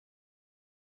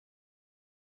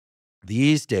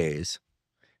These days,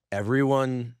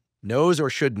 everyone knows or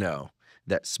should know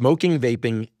that smoking,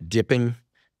 vaping, dipping,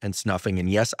 and snuffing, and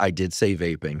yes, I did say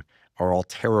vaping, are all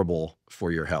terrible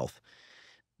for your health.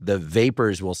 The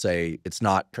vapors will say it's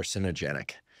not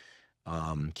carcinogenic,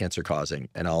 cancer-causing,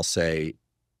 and I'll say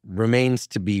remains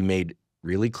to be made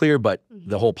really clear, but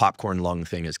the whole popcorn lung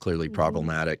thing is clearly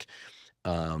problematic.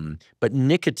 But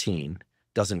nicotine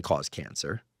doesn't cause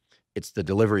cancer. It's the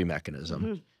delivery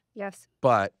mechanism. Yes.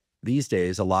 But these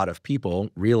days, a lot of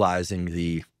people realizing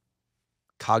the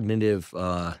cognitive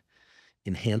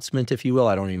enhancement, if you will,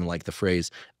 I don't even like the phrase,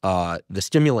 the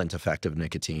stimulant effect of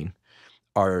nicotine,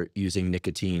 are using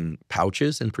nicotine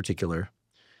pouches in particular,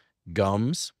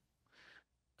 gums,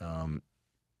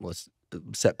 let's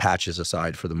set patches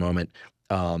aside for the moment,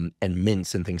 and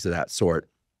mints and things of that sort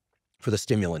for the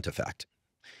stimulant effect.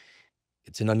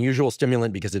 It's an unusual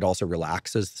stimulant because it also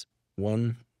relaxes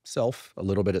oneself a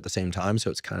little bit at the same time. So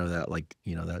it's kind of that, like,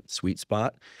 you know, that sweet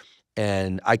spot.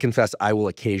 And I confess I will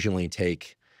occasionally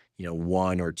take,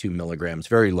 1 or 2 milligrams,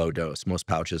 very low dose. Most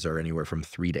pouches are anywhere from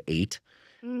 3 to 8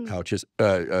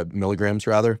 milligrams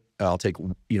rather. I'll take,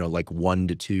 like 1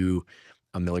 to 2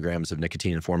 milligrams of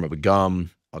nicotine in form of a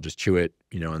gum. I'll just chew it,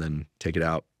 and then take it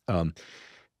out.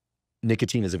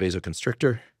 Nicotine is a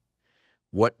vasoconstrictor.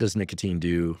 What does nicotine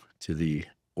do to the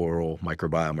oral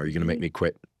microbiome? Are you going to make me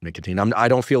quit nicotine? I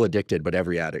don't feel addicted, but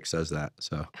every addict says that.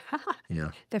 So,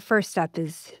 yeah. The first step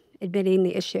is admitting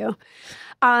the issue.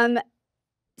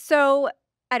 So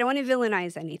I don't want to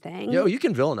villainize anything. Yo, you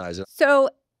can villainize it. So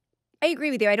I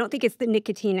agree with you. I don't think it's the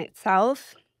nicotine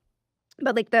itself,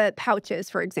 but like the pouches,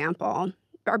 for example,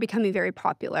 are becoming very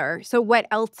popular. So what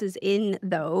else is in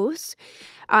those?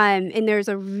 And there's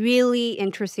a really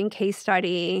interesting case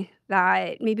study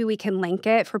that maybe we can link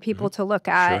it for people to look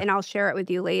at, and I'll share it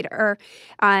with you later.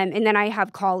 And then I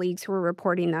have colleagues who are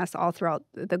reporting this all throughout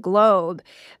the globe.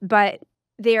 But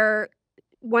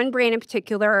one brand in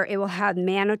particular, it will have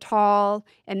mannitol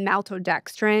and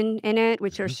maltodextrin in it,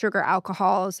 which are sugar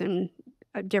alcohols and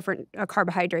a different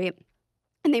carbohydrate.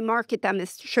 And they market them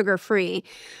as sugar-free.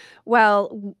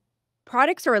 Well,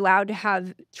 products are allowed to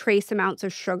have trace amounts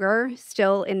of sugar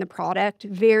still in the product,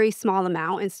 very small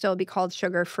amount, and still be called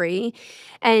sugar-free.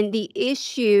 And the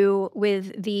issue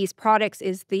with these products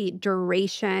is the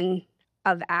duration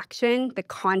of action, the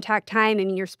contact time. I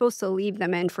mean, you're supposed to leave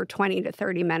them in for 20 to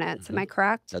 30 minutes. Am I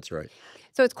correct? That's right.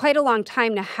 So it's quite a long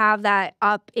time to have that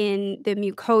up in the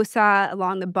mucosa,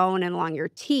 along the bone, and along your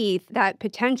teeth that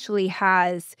potentially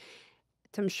has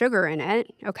some sugar in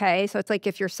it, okay? So it's like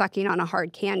if you're sucking on a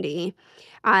hard candy.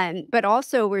 But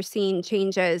also we're seeing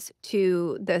changes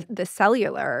to the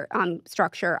cellular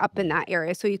structure up in that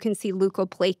area. So you can see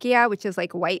leukoplakia, which is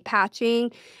like white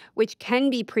patching, which can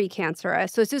be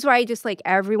precancerous. So this is why I just like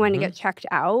everyone to get checked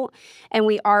out. And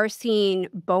we are seeing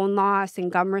bone loss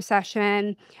and gum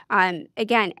recession.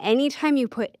 Again, anytime you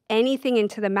put anything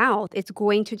into the mouth, it's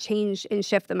going to change and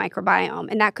shift the microbiome.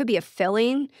 And that could be a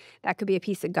filling, that could be a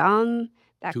piece of gum,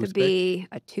 that could be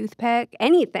a toothpick,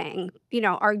 anything,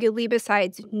 arguably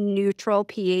besides neutral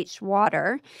pH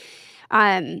water.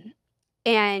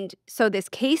 And so this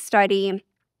case study,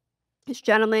 this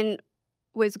gentleman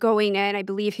was going in, I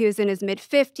believe he was in his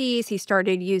mid-50s. He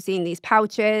started using these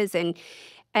pouches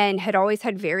and had always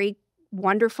had very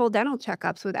wonderful dental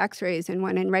checkups with x-rays and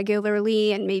went in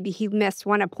regularly, and maybe he missed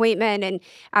one appointment. And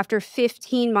after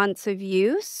 15 months of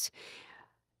use,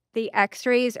 the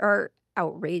x-rays are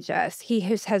outrageous. He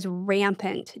has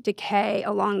rampant decay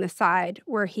along the side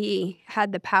where he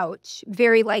had the pouch,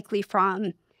 very likely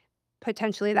from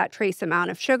potentially that trace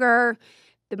amount of sugar.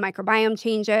 The microbiome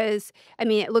changes. I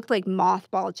mean, it looked like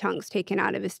mothball chunks taken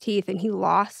out of his teeth, and he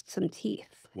lost some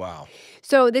teeth. Wow.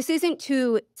 So this isn't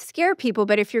to scare people,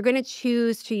 but if you're going to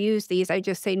choose to use these, I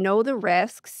just say know the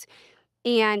risks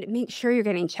and make sure you're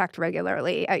getting checked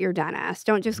regularly at your dentist.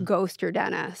 Don't just ghost your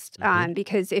dentist,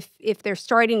 because if they're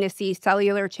starting to see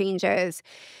cellular changes,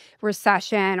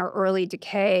 recession, or early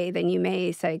decay, then you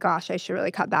may say, gosh, I should really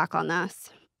cut back on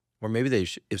this. Or maybe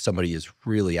if somebody is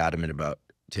really adamant about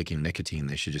taking nicotine,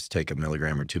 they should just take a 1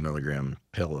 milligram or 2 milligram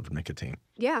pill of nicotine.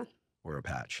 Yeah. Or a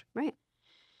patch. Right.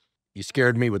 You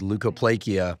scared me with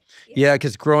leukoplakia. Yeah,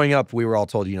 because growing up, we were all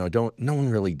told, no one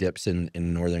really dips in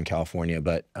Northern California,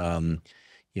 but,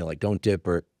 like don't dip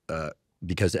or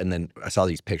because, and then I saw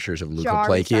these pictures of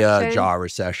leukoplakia, jaw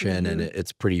recession, and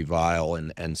it's pretty vile.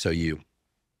 And so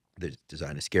the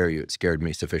design to scare you, it scared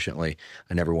me sufficiently.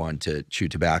 I never wanted to chew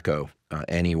tobacco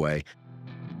anyway.